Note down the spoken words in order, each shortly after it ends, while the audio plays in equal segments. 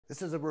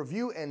This is a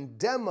review and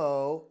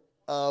demo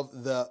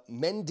of the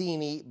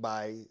Mendini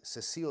by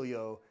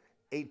Cecilio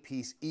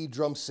 8-piece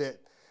eDrum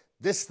set.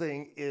 This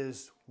thing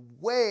is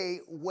way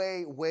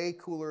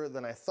cooler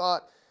than I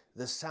thought.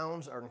 The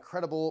sounds are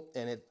incredible,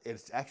 and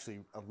it's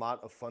actually a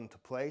lot of fun to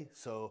play.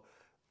 So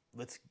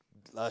let's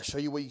show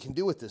you what you can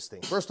do with this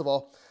thing. First of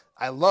all,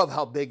 I love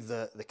how big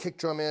the kick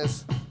drum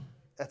is.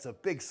 That's a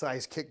big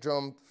size kick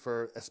drum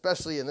for,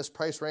 especially in this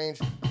price range.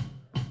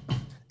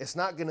 It's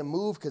not gonna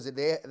move because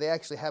they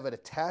actually have it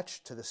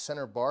attached to the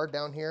center bar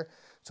down here.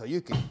 So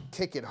you can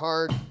kick it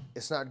hard.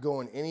 It's not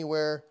going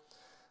anywhere.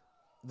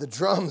 The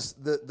drums,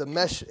 the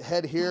mesh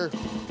head here,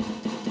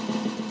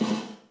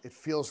 it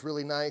feels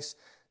really nice.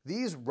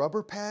 These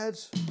rubber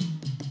pads,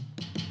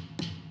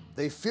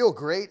 they feel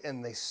great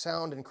and they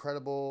sound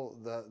incredible,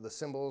 the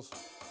cymbals.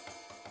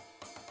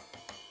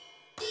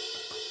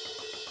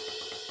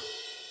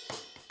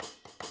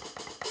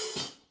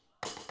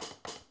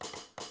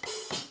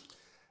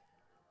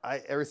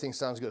 Everything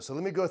sounds good. So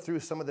let me go through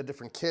some of the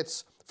different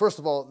kits. First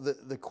of all,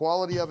 the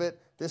quality of it,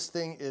 this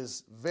thing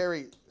is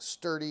very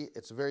sturdy,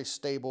 it's very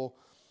stable.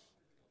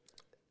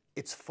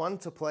 It's fun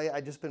to play.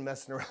 I've just been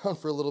messing around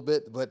for a little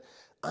bit, but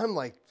I'm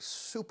like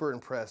super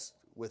impressed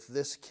with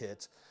this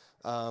kit.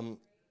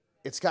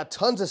 It's got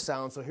tons of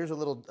sound, so here's a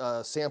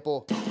little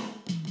sample.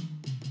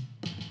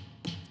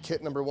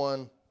 Kit number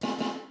 1.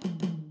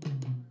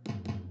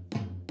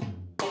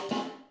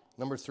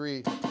 Number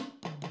 3.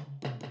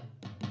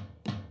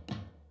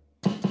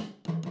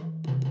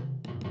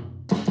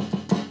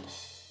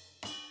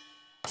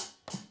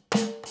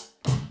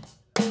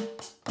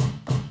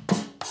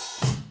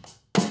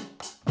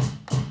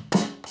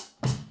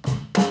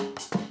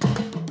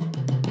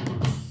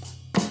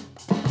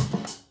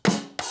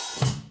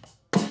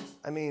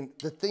 I mean,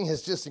 the thing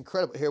is just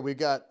incredible. Here, we've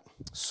got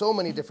so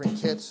many different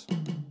kits.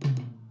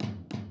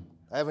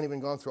 I haven't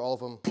even gone through all of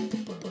them.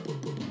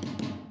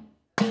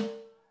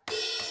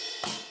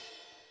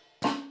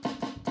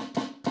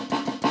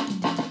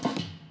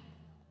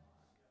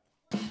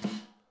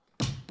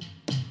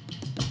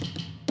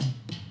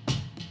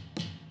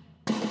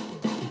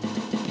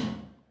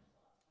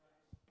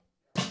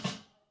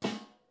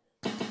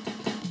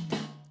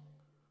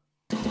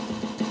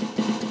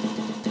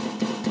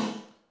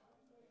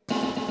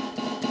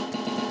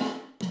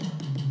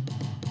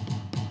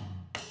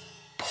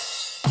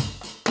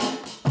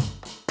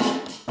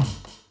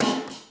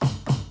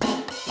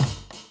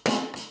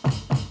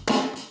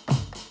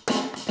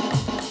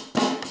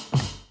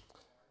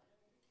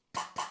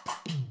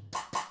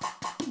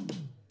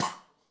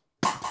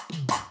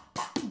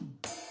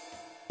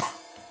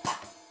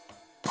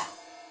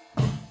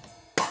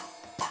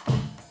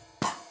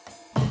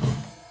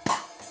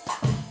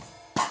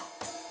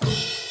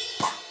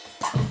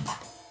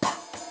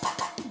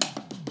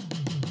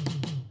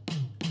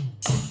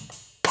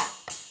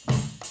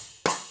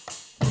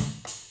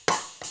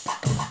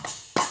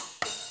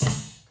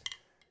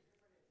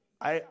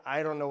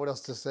 I don't know what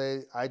else to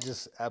say. I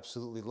just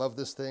absolutely love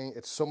this thing.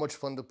 It's so much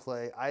fun to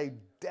play. I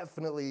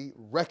definitely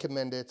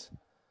recommend it.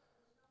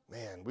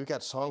 Man, we've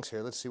got songs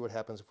here. Let's see what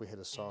happens if we hit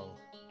a song.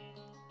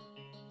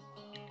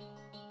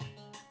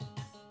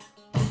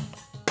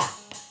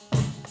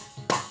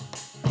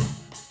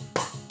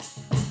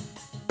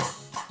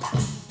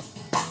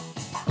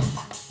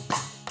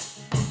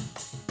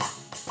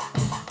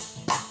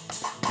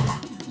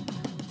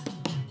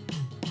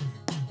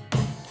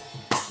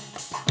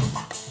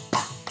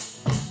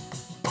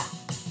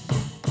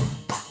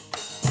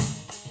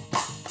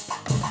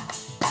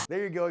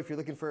 There you go, if you're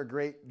looking for a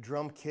great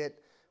drum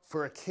kit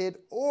for a kid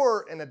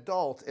or an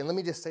adult. And let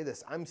me just say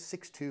this, I'm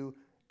 6'2",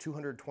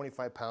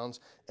 225 pounds,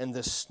 and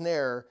the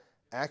snare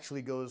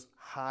actually goes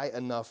high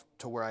enough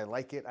to where I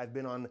like it. I've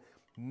been on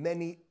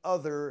many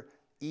other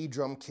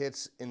eDrum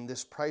kits in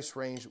this price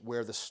range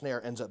where the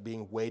snare ends up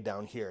being way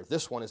down here.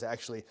 This one is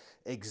actually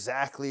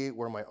exactly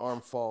where my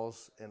arm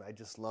falls, and I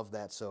just love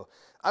that. So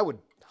I would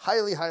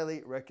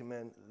highly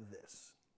recommend this.